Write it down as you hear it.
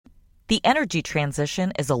The energy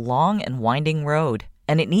transition is a long and winding road,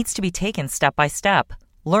 and it needs to be taken step by step.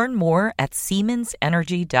 Learn more at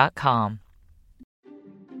SiemensEnergy.com.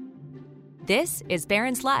 This is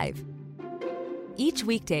Barron's Live. Each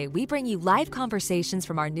weekday, we bring you live conversations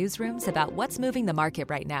from our newsrooms about what's moving the market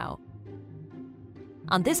right now.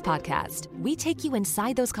 On this podcast, we take you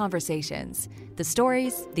inside those conversations, the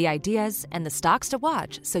stories, the ideas, and the stocks to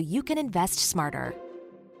watch so you can invest smarter.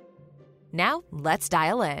 Now, let's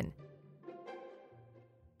dial in.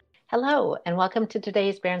 Hello, and welcome to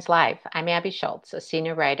today's Barron's Live. I'm Abby Schultz, a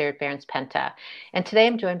senior writer at Barron's Penta, and today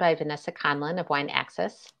I'm joined by Vanessa Conlon of Wine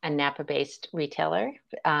Access, a Napa-based retailer.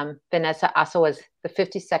 Vanessa also was the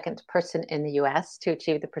 52nd person in the U.S. to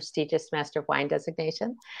achieve the prestigious Master of Wine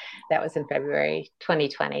designation. That was in February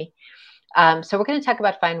 2020. So we're going to talk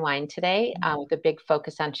about fine wine today with a big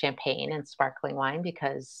focus on champagne and sparkling wine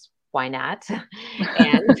because why not?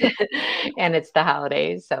 And it's the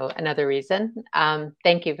holidays, so another reason.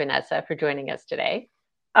 Thank you, Vanessa, for joining us today.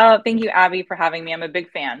 Thank you, Abby, for having me. I'm a big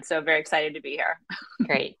fan, so very excited to be here.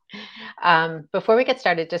 Great. Before we get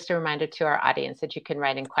started, just a reminder to our audience that you can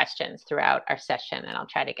write in questions throughout our session, and I'll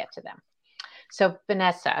try to get to them. So,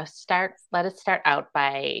 Vanessa, let us start out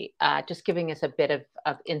by just giving us a bit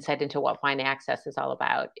of insight into what Wine Access is all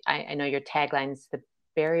about. I know your tagline's the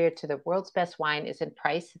barrier to the world's best wine isn't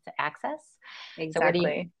price, it's access.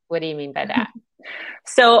 Exactly. So what do you mean by that?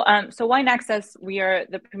 So Wine Access, we are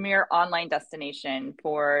the premier online destination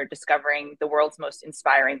for discovering the world's most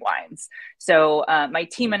inspiring wines. So my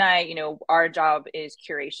team and I, our job is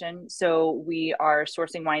curation. So we are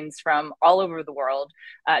sourcing wines from all over the world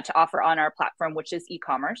to offer on our platform, which is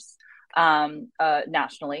e-commerce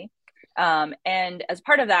nationally. And as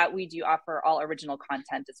part of that, we do offer all original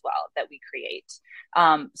content as well that we create.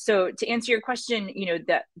 So to answer your question,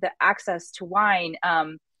 the access to wine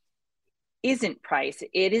isn't price,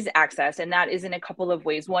 it is access. And that is in a couple of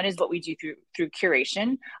ways. One is what we do through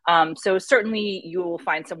curation. So certainly you will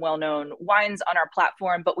find some well-known wines on our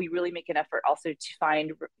platform, but we really make an effort also to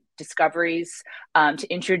find discoveries, to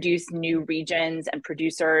introduce new regions and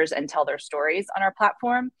producers and tell their stories on our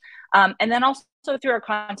platform. And then also through our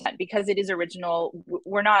content, because it is original,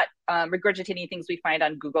 we're not regurgitating things we find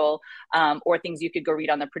on Google or things you could go read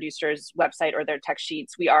on the producer's website or their tech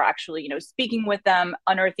sheets. We are actually, speaking with them,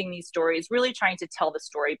 unearthing these stories, really trying to tell the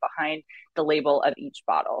story behind the label of each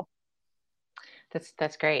bottle.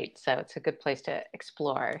 That's great. So it's a good place to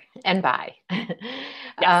explore and buy.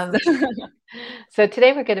 Yes. So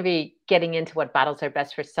today we're going to be getting into what bottles are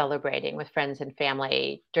best for celebrating with friends and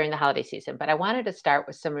family during the holiday season. But I wanted to start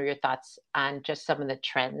with some of your thoughts on just some of the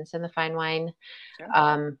trends in the fine wine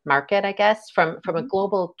market, I guess. From a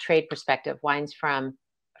global trade perspective, wines from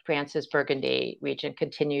France's Burgundy region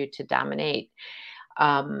continue to dominate.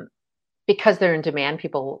 Because they're in demand,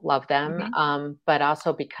 people love them, but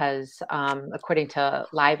also because, according to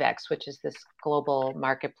Livex, which is this global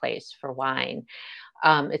marketplace for wine,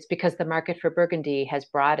 it's because the market for Burgundy has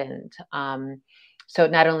broadened. So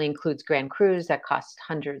it not only includes Grand Crus that cost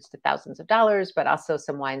hundreds to thousands of dollars, but also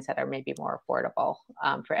some wines that are maybe more affordable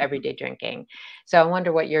for everyday drinking. So I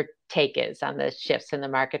wonder what your take is on the shifts in the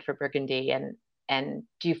market for Burgundy, and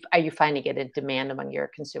are you finding it in demand among your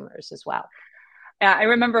consumers as well? Yeah, I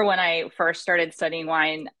remember when I first started studying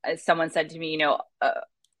wine, someone said to me,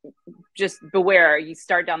 just beware, you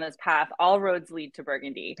start down this path, all roads lead to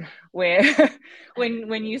Burgundy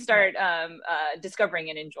when you start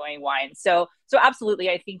discovering and enjoying wine. So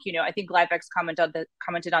absolutely, I think Livex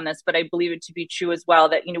commented on this, but I believe it to be true as well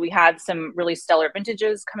that, we had some really stellar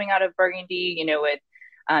vintages coming out of Burgundy, with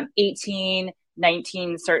 18,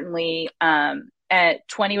 19, certainly, at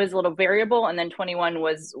 20 was a little variable, and then 21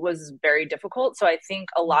 was very difficult. So I think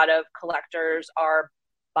a lot of collectors are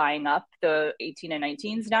buying up the 18 and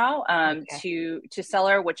 19s now to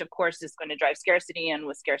cellar, which of course is going to drive scarcity, and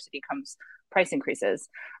with scarcity comes price increases.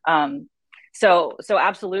 So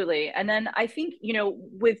absolutely. And then I think,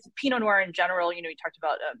 with Pinot Noir in general, you talked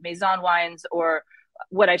about Maison wines, or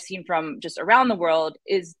what I've seen from just around the world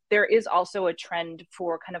is there is also a trend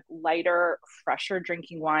for kind of lighter, fresher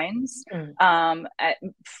drinking wines.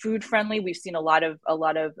 Food friendly, we've seen a lot of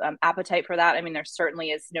appetite for that. I mean, there certainly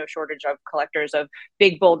is no shortage of collectors of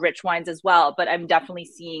big, bold, rich wines as well, but I'm definitely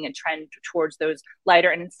seeing a trend towards those lighter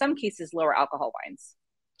and in some cases lower alcohol wines.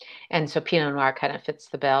 And so Pinot Noir kind of fits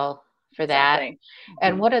the bill for that. Exactly.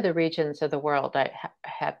 And what other regions of the world that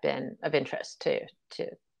have been of interest to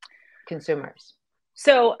consumers?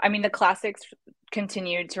 So, I mean, the classics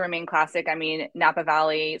continue to remain classic. I mean, Napa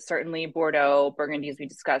Valley, certainly Bordeaux, Burgundy, as we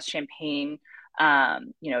discussed, Champagne,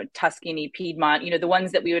 Tuscany, Piedmont, the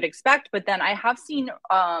ones that we would expect. But then I have seen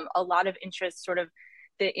a lot of interest sort of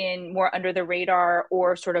in more under the radar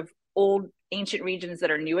or sort of old ancient regions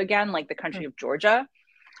that are new again, like the country of Georgia.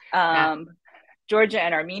 Georgia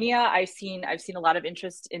and Armenia, I've seen a lot of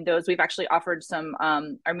interest in those. We've actually offered some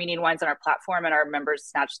Armenian wines on our platform, and our members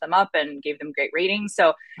snatched them up and gave them great ratings.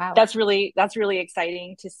 So that's really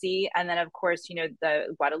exciting to see. And then of course,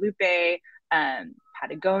 the Guadalupe,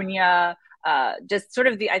 Patagonia, just sort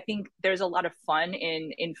of I think there's a lot of fun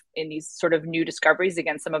in these sort of new discoveries.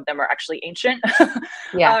 Again, some of them are actually ancient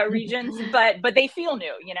regions, but they feel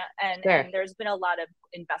new, and there's been a lot of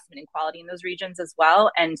investment in quality in those regions as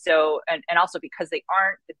well. And so, and also because they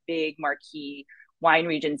aren't the big marquee wine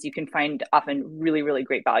regions, you can find often really, really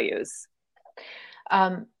great values.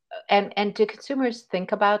 And do consumers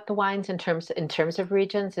think about the wines in terms of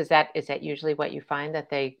regions? Is that usually what you find, that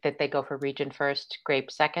they go for region first,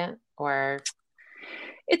 grape second, or?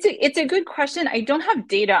 It's a good question. I don't have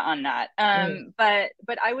data on that.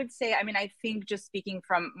 But I would say, I think just speaking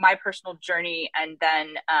from my personal journey and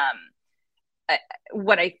then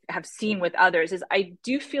what I have seen with others is I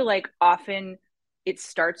do feel like often it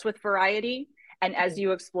starts with variety. And as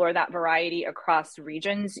you explore that variety across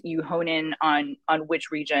regions, you hone in on which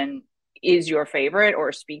region is your favorite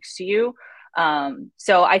or speaks to you.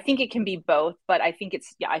 So I think it can be both, but I think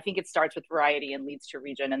it starts with variety and leads to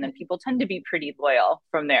region, and then people tend to be pretty loyal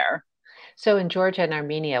from there. So in Georgia and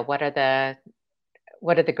Armenia, what are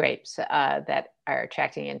the grapes that are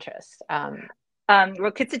attracting interest?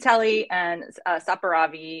 Rokitsiteli and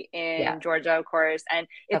Saperavi in Georgia, of course. And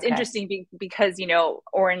it's interesting because,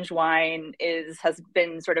 orange wine has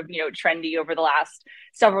been sort of, trendy over the last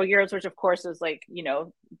several years, which of course is like,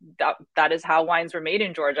 that is how wines were made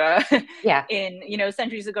in Georgia in,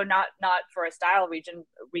 centuries ago, not for a style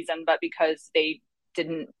reason, but because they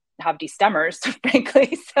didn't have destemmers,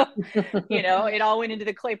 frankly. So, it all went into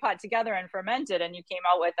the clay pot together and fermented, and you came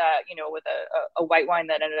out with a white wine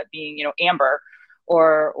that ended up being, amber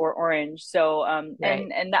or orange. So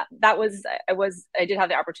and that was I did have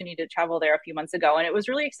the opportunity to travel there a few months ago, and it was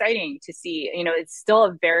really exciting to see. It's still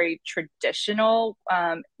a very traditional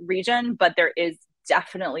region, but there is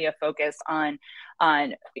definitely a focus on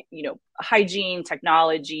hygiene,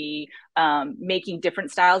 technology, making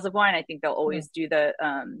different styles of wine. I think they'll always do the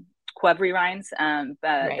Qvevri wines,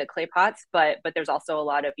 the clay pots, but there's also a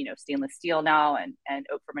lot of stainless steel now and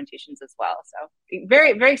oak fermentations as well. So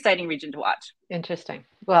very, very exciting region to watch. Interesting.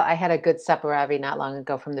 Well, I had a good Saperavi not long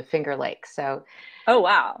ago from the Finger Lakes. So oh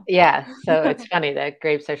wow, yeah. So it's funny that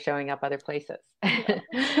grapes are showing up other places.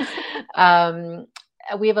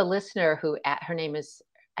 We have a listener who her name is,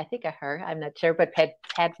 I think I'm not sure, but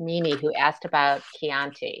Padmini, who asked about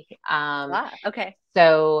Chianti. Okay.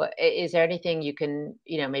 So is there anything you can,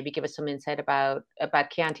 maybe give us some insight about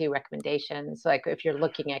Chianti recommendations? Like if you're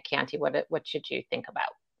looking at Chianti, what should you think about?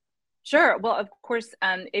 Sure. Well, of course,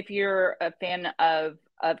 if you're a fan of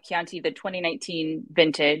Chianti, the 2019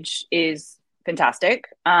 vintage is fantastic.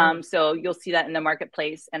 So you'll see that in the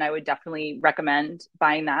marketplace, and I would definitely recommend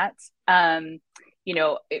buying that.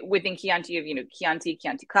 Within Chianti, you have, Chianti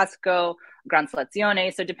Classico, Gran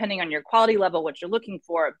Selezione. So depending on your quality level, what you're looking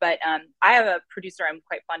for. But I have a producer I'm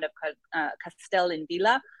quite fond of called Castel in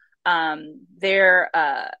Villa. They're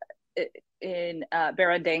in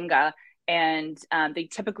Berendenga, and they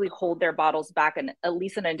typically hold their bottles back at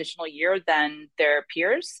least an additional year than their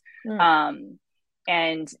peers.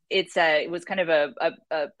 And it was kind of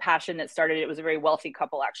a passion that started. It was a very wealthy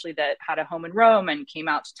couple actually that had a home in Rome and came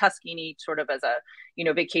out to Tuscany sort of as a,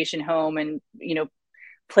 vacation home, and,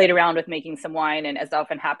 played around with making some wine. And as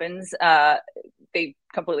often happens, they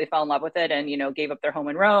completely fell in love with it and, gave up their home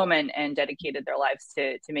in Rome and dedicated their lives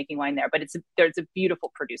to making wine there. But it's a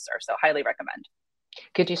beautiful producer. So highly recommend.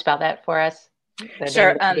 Could you spell that for us?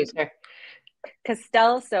 Sure.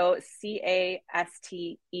 Castel, so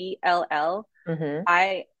Castell,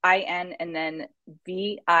 IN, and then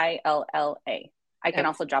VILLA. I can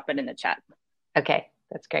also drop it in the chat. Okay,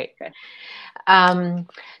 that's great. Okay.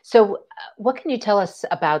 So what can you tell us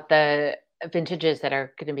about the vintages that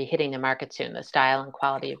are going to be hitting the market soon, the style and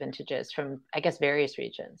quality of vintages from, I guess, various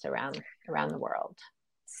regions around the world?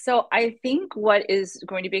 So I think what is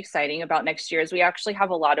going to be exciting about next year is we actually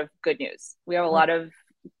have a lot of good news. We have a lot of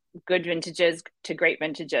good vintages to great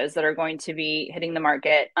vintages that are going to be hitting the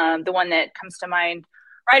market. The one that comes to mind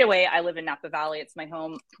right away, I live in Napa Valley, it's my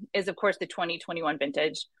home, is of course the 2021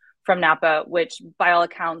 vintage from Napa, which by all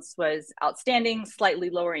accounts was outstanding, slightly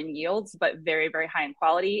lower in yields, but very, very high in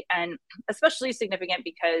quality. And especially significant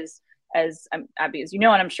because, as Abby, as you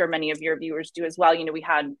know, and I'm sure many of your viewers do as well, we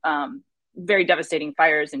had very devastating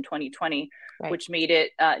fires in 2020, which made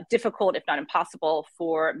it difficult, if not impossible,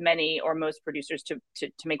 for many or most producers to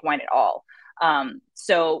make wine at all.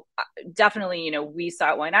 So definitely, we saw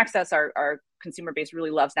at Wine Access, our consumer base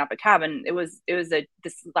really loves Napa Cab, and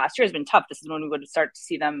this last year has been tough. This is when we would start to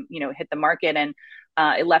see them, hit the market, and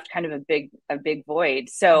it left kind of a big void.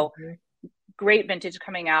 So great vintage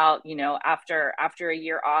coming out, after a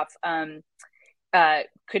year off.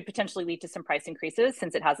 Could potentially lead to some price increases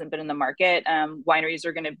since it hasn't been in the market. Wineries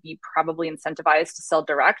are going to be probably incentivized to sell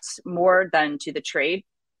direct more than to the trade,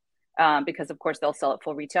 because of course they'll sell at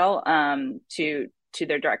full retail to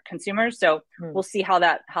their direct consumers. So we'll see how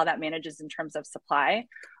that manages in terms of supply.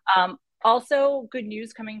 Also, good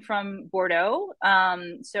news coming from Bordeaux.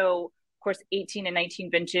 So of course, 18 and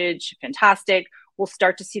 19 vintage, fantastic. We'll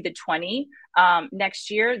start to see the 20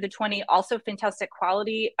 next year. The 20 also fantastic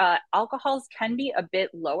quality. Alcohols can be a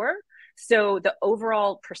bit lower. So the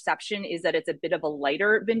overall perception is that it's a bit of a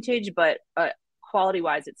lighter vintage, but quality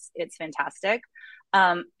wise, it's fantastic.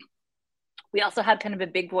 We also had kind of a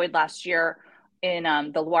big void last year in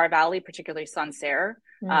the Loire Valley, particularly Sancerre,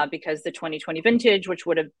 because the 2020 vintage,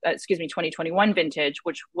 2021 vintage,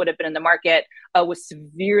 which would have been in the market, was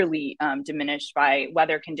severely diminished by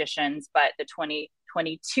weather conditions. But the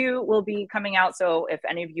 2022 will be coming out. So if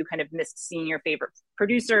any of you kind of missed seeing your favorite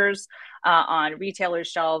producers on retailers'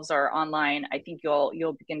 shelves or online, I think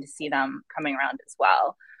you'll begin to see them coming around as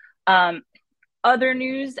well. Other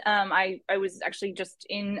news, I was actually just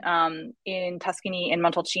in Tuscany, in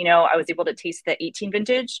Montalcino. I was able to taste the 18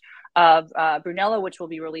 vintage of Brunello, which will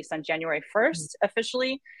be released on January 1st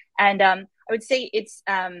officially. And I would say it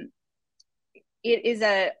is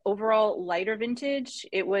a overall lighter vintage.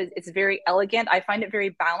 It's very elegant. I find it very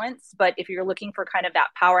balanced, but if you're looking for kind of that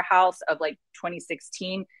powerhouse of like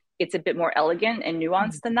 2016, it's a bit more elegant and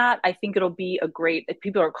nuanced than that. I think it'll be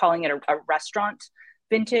people are calling it a restaurant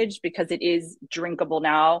vintage because it is drinkable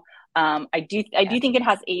now. I do think it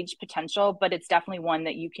has age potential, but it's definitely one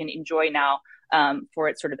that you can enjoy now for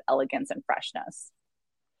its sort of elegance and freshness.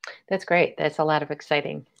 That's great. That's a lot of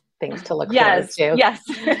exciting things to look forward to. Yes.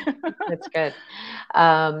 That's good.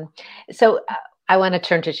 So I want to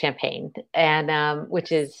turn to champagne, and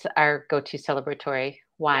which is our go-to celebratory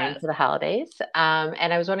wine for the holidays.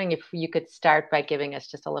 And I was wondering if you could start by giving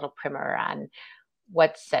us just a little primer on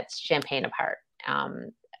what sets champagne apart.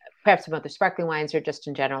 Perhaps some other sparkling wines, or just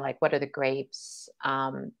in general, like what are the grapes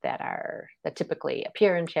that typically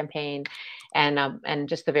appear in champagne, and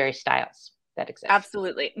just the various styles that exist.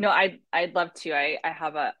 Absolutely. No, I'd love to. I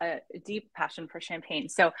have a deep passion for champagne.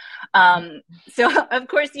 So of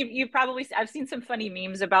course you probably, I've seen some funny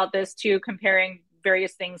memes about this too, comparing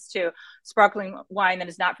various things to sparkling wine that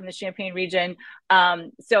is not from the Champagne region.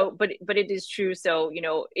 But it is true. So,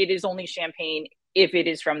 it is only champagne if it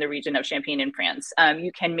is from the region of Champagne in France.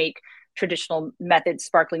 You can make traditional method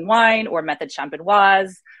sparkling wine or method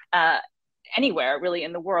champenoise anywhere really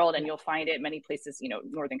in the world, and you'll find it many places.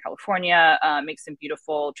 Northern California makes some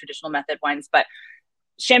beautiful traditional method wines, but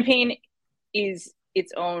Champagne is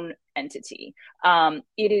its own entity.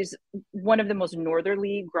 It is one of the most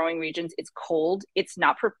northerly growing regions. It's cold. It's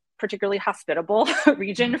not particularly hospitable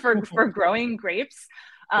region for growing grapes.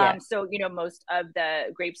 So, most of the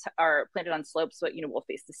grapes are planted on slopes, so, will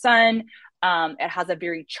face the sun. It has a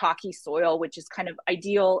very chalky soil, which is kind of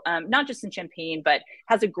ideal, not just in Champagne, but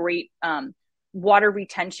has a great water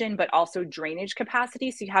retention, but also drainage capacity.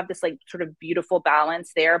 So you have this like sort of beautiful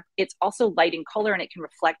balance there. It's also light in color, and it can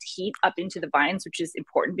reflect heat up into the vines, which is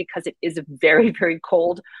important because it is a very, very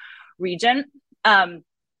cold region.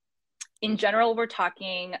 In general, we're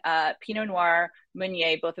talking Pinot Noir,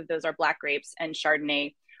 Meunier, both of those are black grapes, and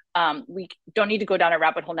Chardonnay. We don't need to go down a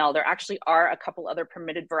rabbit hole now. There actually are a couple other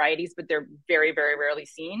permitted varieties, but they're very, very rarely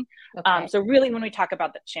seen. Okay. So really, when we talk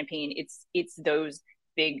about the Champagne, it's those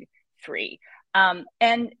big three.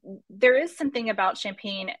 And there is something about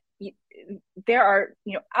Champagne. There are,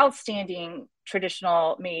 outstanding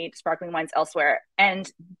traditional made sparkling wines elsewhere. And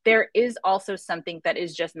there is also something that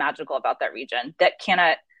is just magical about that region that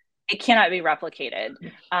cannot be replicated.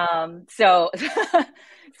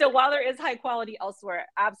 So while there is high quality elsewhere,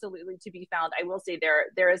 absolutely to be found, I will say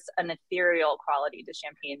there is an ethereal quality to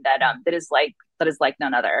Champagne that is like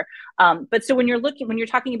none other. But so when you're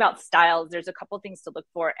talking about styles, there's a couple things to look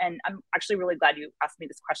for, and I'm actually really glad you asked me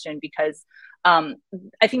this question because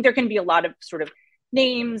I think there can be a lot of sort of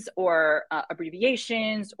names or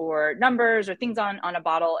abbreviations or numbers or things on a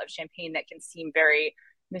bottle of Champagne that can seem very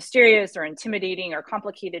mysterious or intimidating or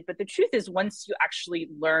complicated. But the truth is, once you actually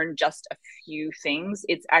learn just a few things,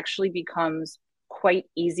 it actually becomes quite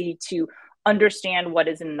easy to understand what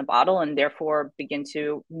is in the bottle and therefore begin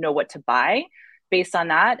to know what to buy based on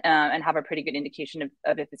that, and have a pretty good indication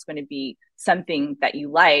of if it's going to be something that you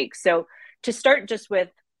like. So to start just with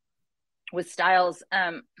with styles.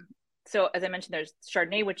 So as I mentioned, there's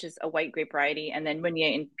Chardonnay, which is a white grape variety, and then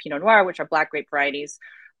Meunier and Pinot Noir, which are black grape varieties.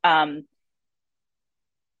 As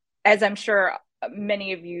I'm sure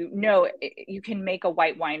many of you know, you can make a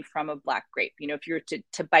white wine from a black grape. If you were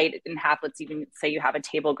to bite it in half, let's even say you have a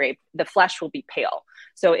table grape, the flesh will be pale.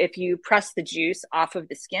 So if you press the juice off of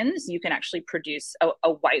the skins, you can actually produce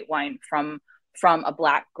a white wine from a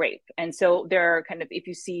black grape. And so there are kind of, if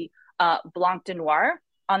you see Blanc de Noir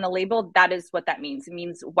on the label, that is what that means. It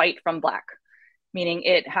means white from black, meaning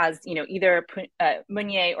it has, either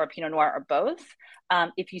Meunier or Pinot Noir or both.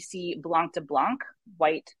 If you see Blanc de Blanc,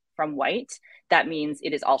 white from white, that means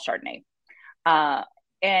it is all Chardonnay.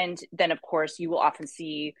 And then, of course, you will often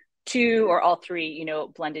see two or all three,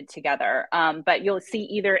 blended together. But you'll see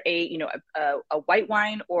either a white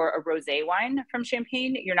wine or a rosé wine from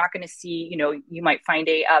Champagne. You're not going to see, you might find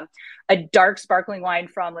a dark sparkling wine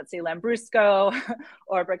from, let's say, Lambrusco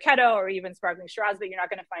or Brachetto or even sparkling Shiraz, but you're not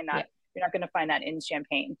going to find that. Yeah. You're not going to find that in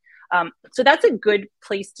Champagne. So that's a good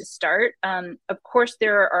place to start. Of course,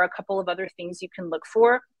 there are a couple of other things you can look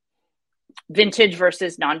for. Vintage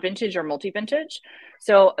versus non-vintage or multi-vintage.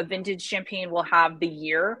 So a vintage Champagne will have the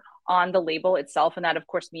year on the label itself. And that, of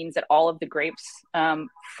course, means that all of the grapes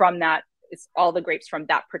from that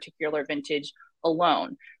particular vintage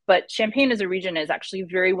alone. But Champagne as a region is actually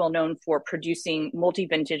very well known for producing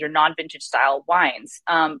multi-vintage or non-vintage style wines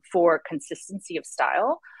for consistency of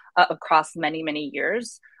style across many, many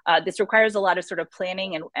years. This requires a lot of sort of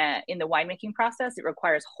planning and in the winemaking process. It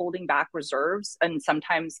requires holding back reserves and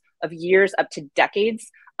sometimes of years up to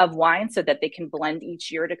decades of wine so that they can blend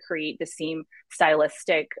each year to create the same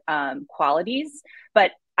stylistic qualities.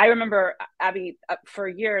 But I remember, Abby, for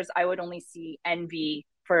years, I would only see NV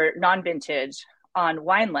for non-vintage on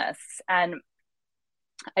wine lists. And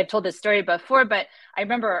I've told this story before, but I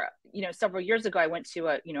remember, several years ago, I went to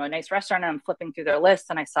a nice restaurant and I'm flipping through their list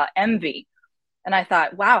and I saw MV. And I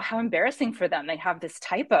thought, wow, how embarrassing for them. They have this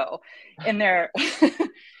typo in their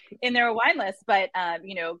in their wine list. But,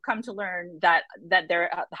 come to learn that there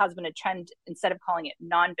has been a trend, instead of calling it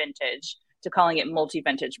non-vintage, to calling it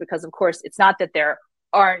multi-vintage, because, of course, it's not that there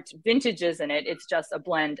aren't vintages in it. It's just a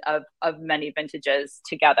blend of many vintages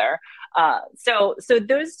together. So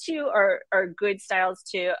those two are good styles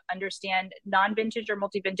to understand. Non-vintage or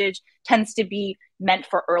multi-vintage tends to be meant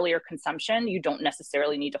for earlier consumption. You don't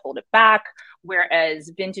necessarily need to hold it back,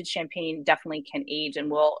 whereas vintage Champagne definitely can age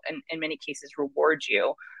and will, in many cases, reward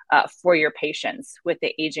you for your patience with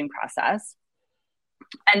the aging process.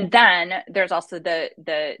 And then there's also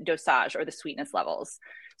the dosage or the sweetness levels.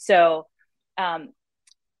 So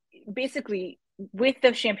basically, with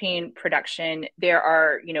the Champagne production, there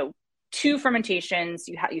are, two fermentations.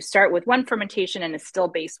 You start with one fermentation and a still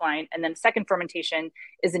base wine, and then second fermentation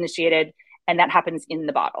is initiated, and that happens in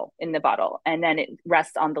the bottle, and then it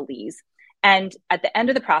rests on the lees. And at the end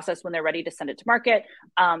of the process, when they're ready to send it to market,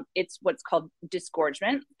 it's what's called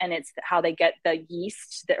disgorgement, and it's how they get the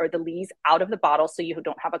yeast or the lees out of the bottle so you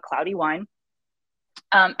don't have a cloudy wine.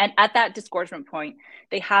 And at that disgorgement point,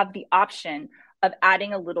 they have the option of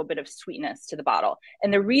adding a little bit of sweetness to the bottle.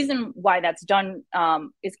 And the reason why that's done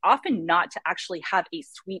is often not to actually have a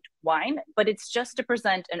sweet wine, but it's just to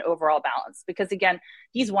present an overall balance. Because again,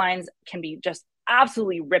 these wines can be just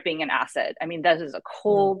absolutely ripping in acid. I mean, this is a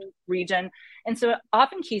cold region. And so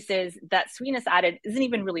often cases that sweetness added isn't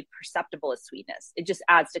even really perceptible as sweetness. It just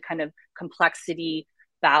adds to kind of complexity,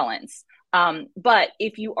 balance. But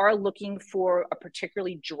if you are looking for a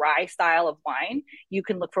particularly dry style of wine, you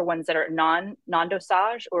can look for ones that are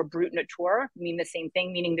non-dosage or brut nature, mean the same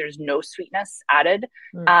thing, meaning there's no sweetness added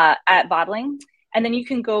at bottling. And then you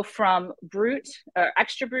can go from brut or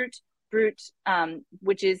extra brut,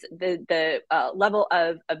 which is the level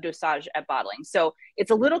of dosage at bottling. So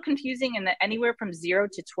it's a little confusing in that anywhere from 0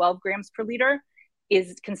 to 12 grams per liter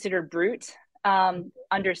is considered brut.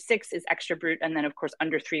 Under 6 is extra brut, and then of course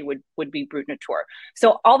under 3 would be brut nature.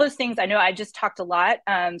 So all those things, I know I just talked a lot,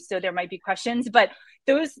 so there might be questions, but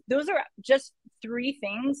those are just 3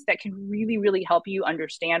 things that can really, really help you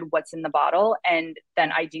understand what's in the bottle, and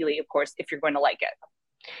then ideally, of course, if you're going to like it.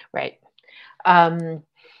 Right.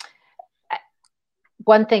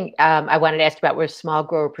 One thing I wanted to ask about were small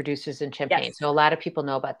grower producers in Champagne. Yes. So a lot of people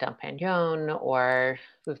know about Dompignon or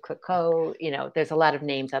Veuve Clicquot. There's a lot of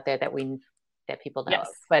names out there that people know. Yes.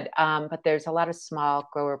 But there's a lot of small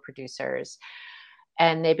grower producers,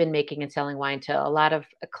 and they've been making and selling wine to a lot of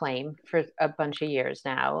acclaim for a bunch of years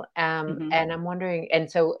now. And I'm wondering, and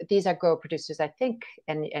so these are grower producers, I think,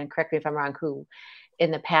 and correct me if I'm wrong, who in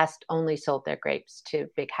the past only sold their grapes to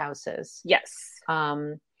big houses. Yes.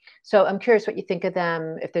 So I'm curious what you think of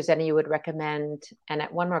them, if there's any you would recommend. And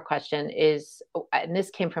one more question is, and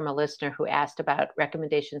this came from a listener who asked about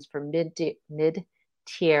recommendations for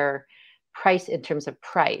mid-tier price in terms of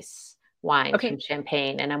price wines from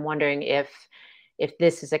Champagne. And I'm wondering if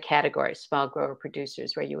this is a category, small grower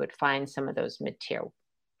producers, where you would find some of those mid-tier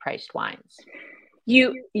priced wines.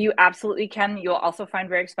 You absolutely can. You'll also find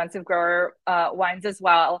very expensive grower wines as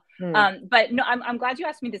well. But no, I'm glad you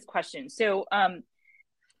asked me this question. So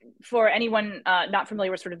for anyone not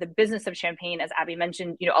familiar with sort of the business of Champagne, as Abby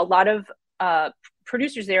mentioned, a lot of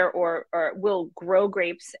producers there or will grow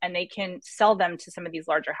grapes, and they can sell them to some of these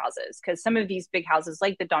larger houses, because some of these big houses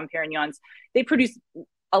like the Dom Perignons, they produce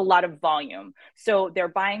a lot of volume. So they're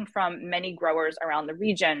buying from many growers around the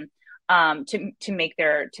region to make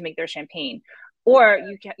their Champagne. Or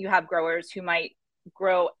you have growers who might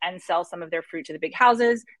grow and sell some of their fruit to the big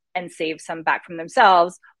houses and save some back from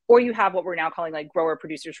themselves. Or you have what we're now calling like grower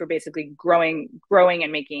producers, who are basically growing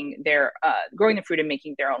and making their growing the fruit and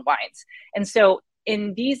making their own wines. And so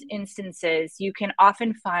in these instances, you can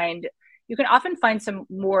often find some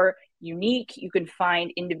more unique, you can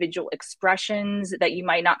find individual expressions that you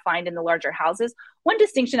might not find in the larger houses. One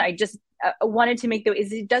distinction I just wanted to make, though,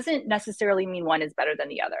 is it doesn't necessarily mean one is better than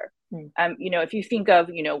the other. If you think of,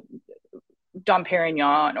 Dom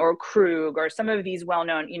Perignon or Krug or some of these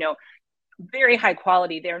well-known, very high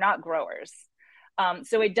quality, they're not growers.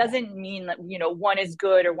 So it doesn't mean that, one is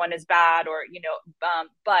good or one is bad, or,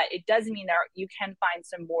 but it does mean that you can find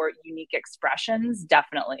some more unique expressions,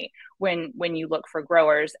 definitely, when you look for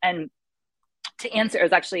growers. And to answer,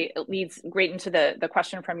 it leads great into the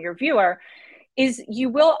question from your viewer, is you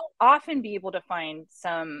will often be able to find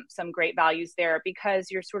some great values there, because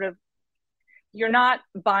you're not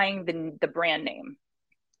buying the brand name.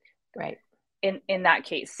 Right. In that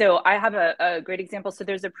case. So I have a great example. So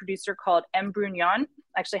there's a producer called M. Brugnon.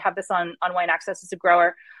 I actually have this on Wine Access as a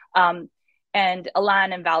grower. And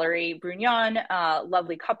Alain and Valerie Brugnon,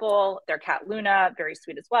 lovely couple. Their cat Luna, very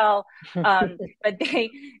sweet as well. But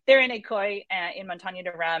they're in Écueil in Montagne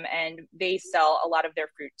de Reims, and they sell a lot of their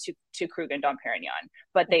fruit to Krug and Dom Perignon.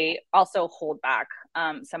 But they also hold back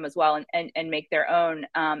some as well and make their own.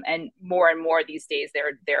 And more these days,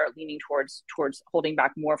 they're leaning towards holding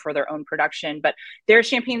back more for their own production. But their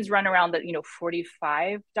champagnes run around the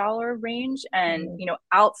 $45 range, and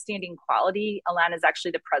outstanding quality. Alain is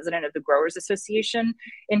actually the president of the Growers Association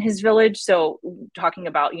in his village. So talking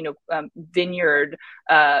about vineyard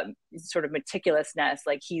sort of meticulousness,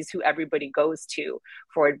 like he's who everybody goes to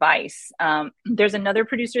for advice. There's another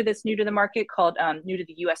producer that's new to the market new to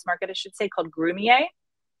the US market, I should say, called Grumier,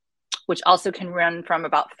 which also can run from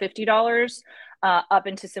about $50 up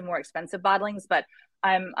into some more expensive bottlings. But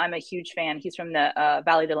I'm a huge fan. He's from the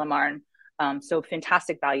Valley de la Marne. So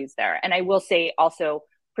fantastic values there. And I will say also,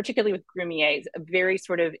 particularly with Grumier, is a very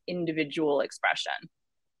sort of individual expression.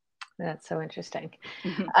 That's so interesting.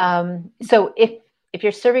 So if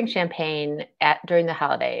you're serving champagne during the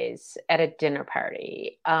holidays at a dinner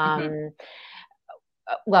party,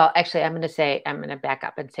 well, actually, I'm going to back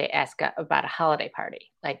up and ask about a holiday party.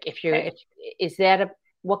 Like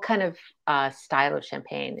what kind of style of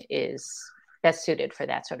champagne is best suited for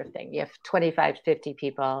that sort of thing? You have 25, 50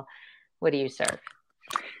 people. What do you serve?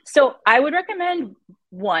 So I would recommend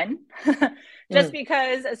one, just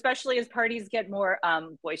because, especially as parties get more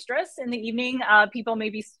boisterous in the evening, people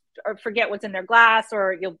maybe forget what's in their glass,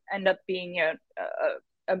 or you'll end up being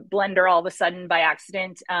a blender all of a sudden by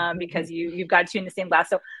accident because you've got two in the same glass.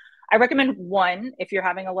 So I recommend one if you're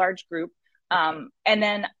having a large group. And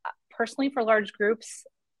then personally, for large groups,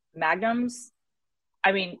 magnums.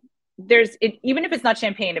 I mean, even if it's not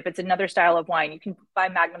champagne, if it's another style of wine, you can buy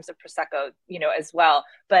magnums of Prosecco, as well.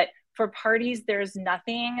 But for parties, there's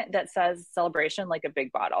nothing that says celebration like a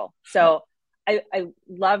big bottle. So I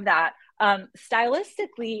love that.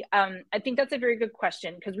 Stylistically, I think that's a very good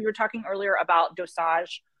question, because we were talking earlier about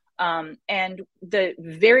dosage, and the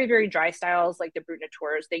very, very dry styles like the Brut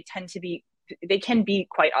Naturs, they can be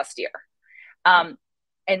quite austere.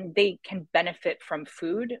 And they can benefit from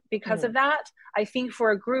food because of that. I think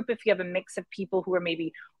for a group, if you have a mix of people who are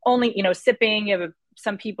maybe only, sipping,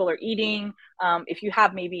 some people are eating. If you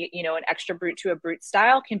have maybe, an extra Brut to a Brut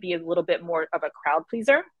style, can be a little bit more of a crowd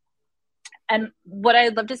pleaser. And what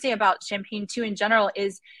I'd love to say about champagne too, in general,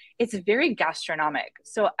 is it's very gastronomic.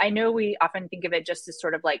 So I know we often think of it just as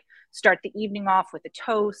sort of like start the evening off with a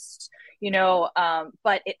toast,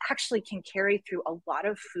 but it actually can carry through a lot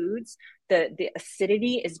of foods. The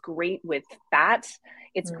acidity is great with fat.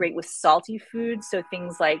 It's great with salty foods. So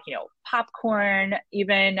things like, popcorn,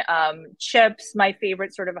 even chips. My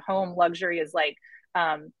favorite sort of home luxury is like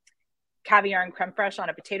caviar and creme fraiche on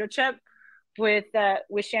a potato chip with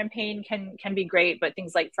champagne can be great, but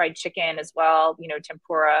things like fried chicken as well,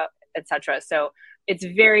 tempura, etc. So it's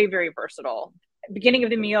very, very versatile. Beginning of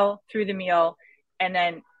the meal, through the meal, and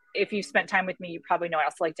then if you spent time with me, you probably know I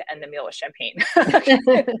also like to end the meal with champagne.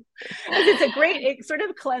 It sort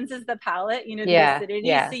of cleanses the palate, the acidity.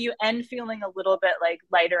 Yeah. So you end feeling a little bit like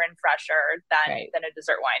lighter and fresher than a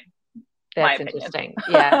dessert wine. That's interesting.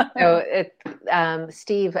 Yeah. So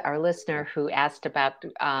Steve, our listener who asked about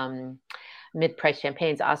mid-price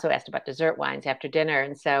champagnes, also asked about dessert wines after dinner.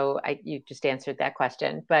 And so you just answered that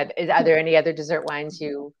question. But are there any other dessert wines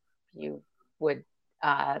you would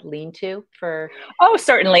lean to for? Oh,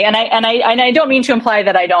 certainly. And I don't mean to imply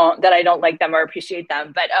that I don't like them or appreciate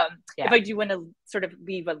them, but if I do want to sort of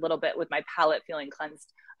leave a little bit with my palate feeling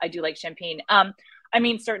cleansed, I do like champagne. I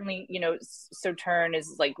mean, certainly, Sauterne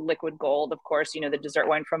is like liquid gold, of course, the dessert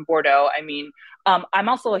wine from Bordeaux. I mean, I'm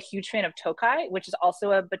also a huge fan of Tokaj, which is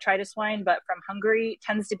also a botrytis wine, but from Hungary,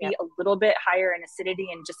 tends to be a little bit higher in acidity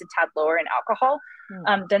and just a tad lower in alcohol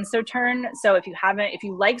than Sauterne. So if you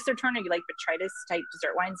like Sauterne or you like botrytis type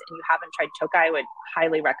dessert wines and you haven't tried Tokaj, I would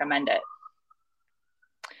highly recommend it.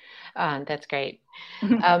 That's great.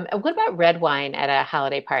 What about red wine at a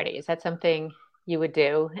holiday party? Is that something you would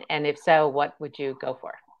do? And if so, what would you go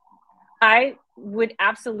for? I would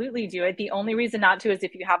absolutely do it. The only reason not to is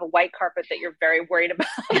if you have a white carpet that you're very worried about.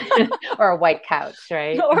 Or a white couch,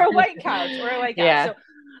 right? Or a white couch. Yeah. So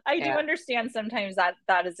I do understand sometimes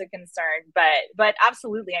that is a concern, but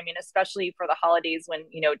absolutely. I mean, especially for the holidays when,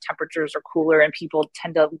 temperatures are cooler and people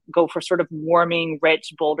tend to go for sort of warming,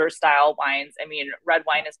 rich, bolder style wines. I mean, red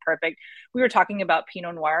wine is perfect. We were talking about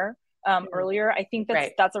Pinot Noir earlier. I think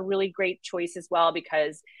that's a really great choice as well,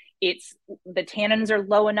 because the tannins are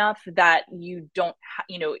low enough that you don't,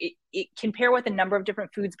 it can pair with a number of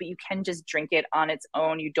different foods, but you can just drink it on its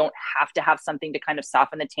own. You don't have to have something to kind of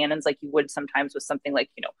soften the tannins like you would sometimes with something like,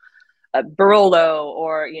 a Barolo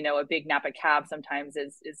or, a big Napa Cab sometimes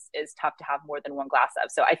is tough to have more than one glass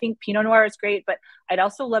of. So I think Pinot Noir is great, but I'd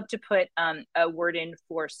also love to put a word in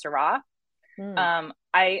for Syrah.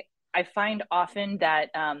 I find often that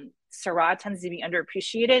Syrah tends to be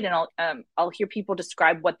underappreciated, and I'll hear people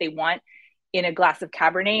describe what they want in a glass of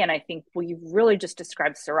Cabernet, and I think, well, you've really just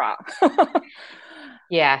described Syrah.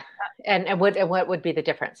 Yeah, and what would be the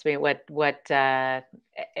difference? I mean, what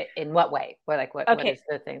in what way? What is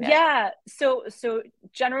the thing there? Yeah, so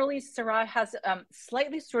generally Syrah has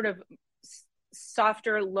slightly sort of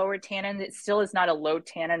softer, lower tannin. It still is not a low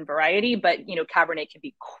tannin variety, but Cabernet can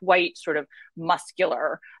be quite sort of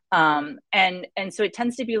muscular. And so it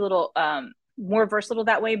tends to be a little more versatile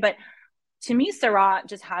that way. But to me, Syrah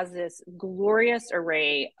just has this glorious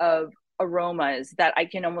array of aromas that I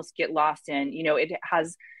can almost get lost in. It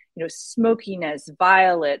has, smokiness,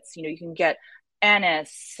 violets, you can get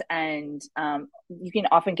anise, and you can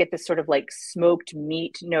often get this sort of like smoked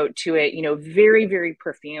meat note to it, very, very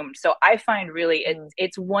perfumed. So I find really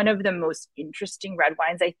it's one of the most interesting red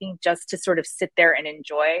wines, I think, just to sort of sit there and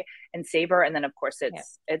enjoy and savor. And then of course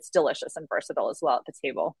it's delicious and versatile as well at the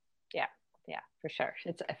table. Yeah, for sure.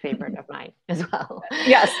 It's a favorite of mine as well.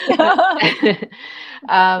 Yes.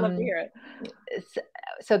 Love to hear it.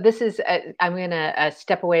 So this is, I'm going to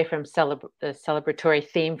step away from the celebratory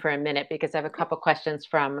theme for a minute, because I have a couple questions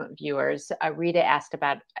from viewers. Rita asked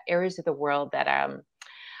about areas of the world that,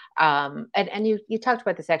 and you talked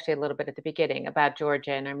about this actually a little bit at the beginning about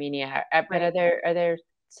Georgia and Armenia, but are there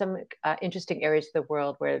some interesting areas of the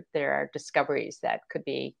world where there are discoveries that could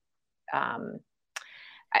be,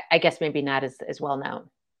 I guess maybe not as well known?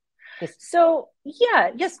 I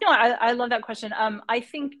love that question. I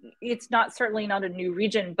think it's certainly not a new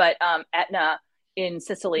region, but Etna in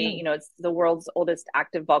Sicily, it's the world's oldest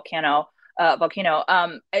active volcano,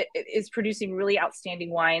 is producing really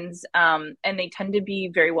outstanding wines, and they tend to be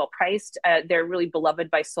very well priced. They're really beloved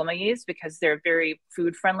by sommeliers because they're very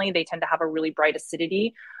food friendly. They tend to have a really bright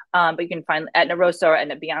acidity, but you can find Etna Rosso or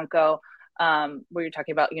Etna Bianco, where you're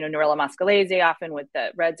talking about, Norella Mascalese often with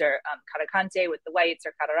the reds, or Caracante with the whites,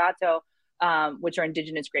 or Cararato, which are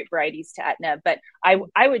indigenous grape varieties to Etna. But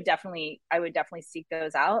I would definitely seek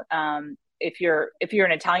those out. If you're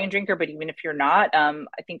an Italian drinker, but even if you're not,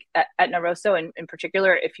 I think Etna Rosso in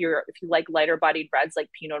particular, if you like lighter bodied reds like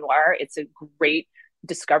Pinot Noir, it's a great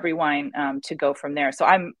discovery wine to go from there. So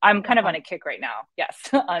I'm kind of on a kick right now. Yes.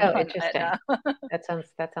 Interesting. That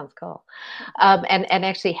sounds cool. And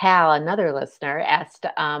actually Hal, another listener, asked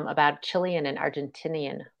about Chilean and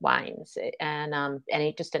Argentinian wines, and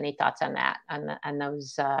any thoughts on that, on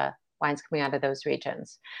those wines coming out of those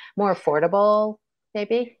regions? More affordable,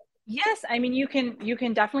 maybe? Yes, I mean you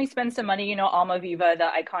can definitely spend some money. Almaviva, the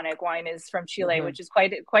iconic wine, is from Chile, Mm-hmm. which is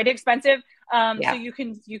quite expensive. Yeah. So you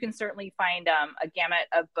can certainly find a gamut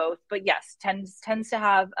of both. But yes, tends to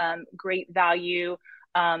have great value.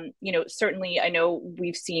 Certainly, I know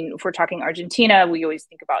we've seen, if we're talking Argentina, we always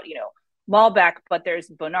think about Malbec, but there's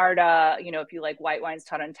Bonarda. If you like white wines,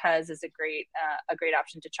 Tarentaise is a great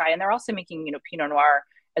option to try. And they're also making Pinot Noir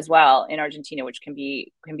as well in Argentina, which can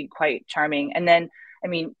be quite charming. And then, I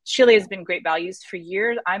mean, Chile has been great values for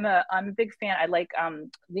years. I'm a big fan. I like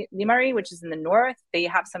Limari, which is in the north. They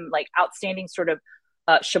have some like outstanding sort of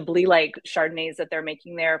Chablis like Chardonnays that they're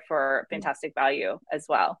making there for fantastic value as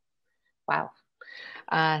well. Wow.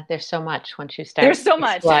 There's so much once you start. There's so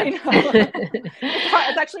much. I know.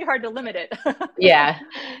 It's actually hard to limit it. Yeah.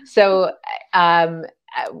 So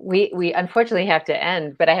we unfortunately have to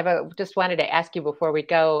end, but just wanted to ask you before we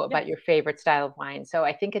go about your favorite style of wine. So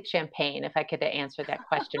I think it's champagne, if I could answer that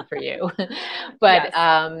question for you. But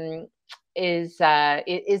yes. Is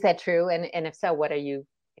that true? And if so, what are you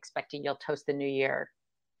expecting you'll toast in the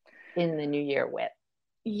new year with?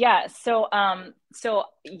 Yeah. So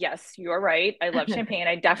yes, you're right. I love champagne.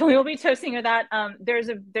 I definitely will be toasting with that. There's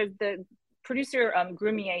the producer,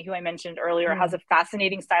 Grumier, who I mentioned earlier, has a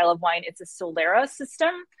fascinating style of wine. It's a Solera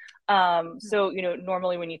system. So,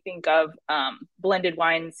 normally when you think of blended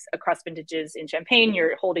wines across vintages in champagne,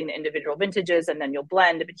 you're holding the individual vintages and then you'll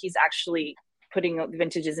blend, but he's actually putting the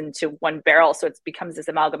vintages into one barrel. So it becomes this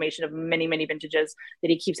amalgamation of many, many vintages that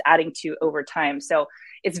he keeps adding to over time. So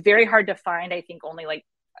it's very hard to find. I think only like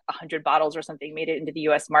 100 bottles or something made it into the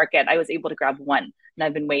US market. I was able to grab one and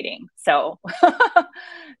I've been waiting. So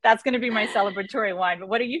that's going to be my celebratory wine. But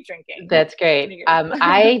what are you drinking? That's great.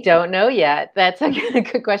 I don't know yet. That's a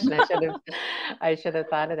good question. I should have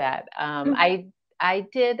thought of that. I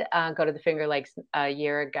did go to the Finger Lakes a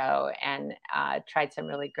year ago and tried some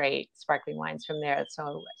really great sparkling wines from there.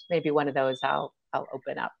 So maybe one of those I'll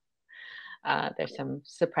open up. There's some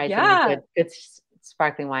surprisingly good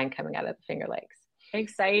sparkling wine coming out of the Finger Lakes.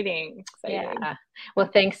 Exciting. Yeah. Well,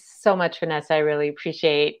 thanks so much, Vanessa. I really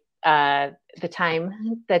appreciate the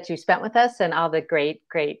time that you spent with us and all the great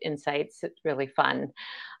insights. It's really fun.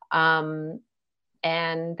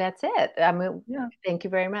 And that's it. Thank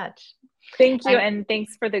you very much. Thank you. And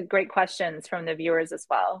thanks for the great questions from the viewers as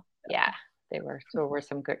well. Yeah, there were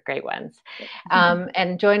some great ones.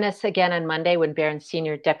 And join us again on Monday when Barron's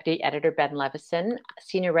Senior Deputy Editor Ben Levison,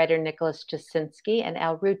 Senior Writer Nicholas Jasinski, and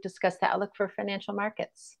Al Root discuss the outlook for financial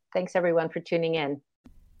markets. Thanks, everyone, for tuning in.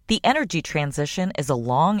 The energy transition is a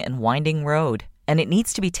long and winding road, and it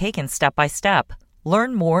needs to be taken step by step.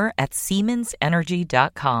 Learn more at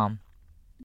SiemensEnergy.com.